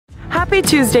Happy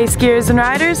Tuesday, skiers and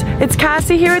riders. It's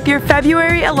Cassie here with your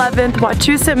February 11th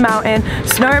Wachusett Mountain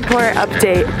Snow Report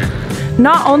update.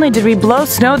 Not only did we blow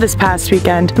snow this past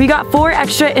weekend, we got 4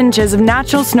 extra inches of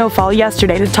natural snowfall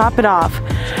yesterday to top it off,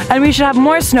 and we should have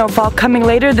more snowfall coming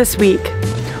later this week.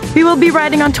 We will be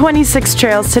riding on 26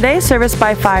 trails today, serviced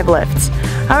by 5 lifts.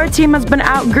 Our team has been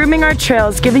out grooming our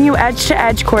trails, giving you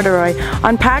edge-to-edge corduroy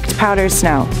on packed powder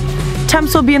snow.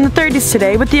 Temps will be in the 30s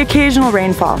today with the occasional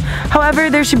rainfall. However,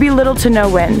 there should be little to no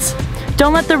winds.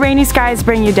 Don't let the rainy skies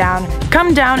bring you down.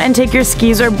 Come down and take your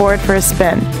skis or board for a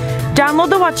spin. Download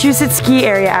the Wachusett Ski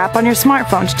Area app on your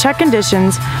smartphone to check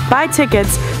conditions, buy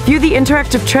tickets, view the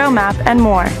interactive trail map, and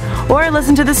more. Or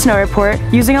listen to the snow report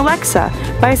using Alexa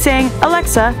by saying,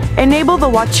 "Alexa, enable the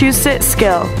Wachusett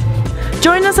skill."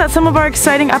 Join us at some of our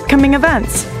exciting upcoming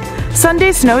events.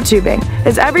 Sunday Snow Tubing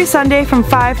is every Sunday from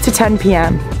 5 to 10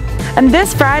 p.m. And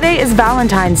this Friday is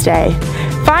Valentine's Day.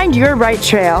 Find your right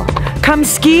trail. Come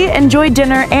ski, enjoy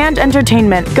dinner and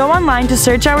entertainment. Go online to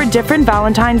search our different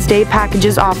Valentine's Day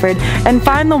packages offered and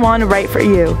find the one right for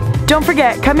you. Don't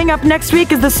forget, coming up next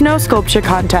week is the Snow Sculpture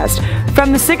Contest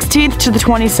from the 16th to the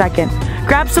 22nd.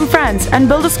 Grab some friends and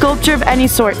build a sculpture of any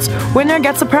sorts. Winner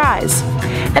gets a prize.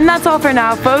 And that's all for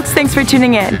now, folks. Thanks for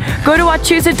tuning in. Go to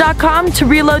Wachusett.com to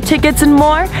reload tickets and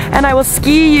more, and I will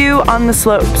ski you on the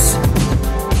slopes.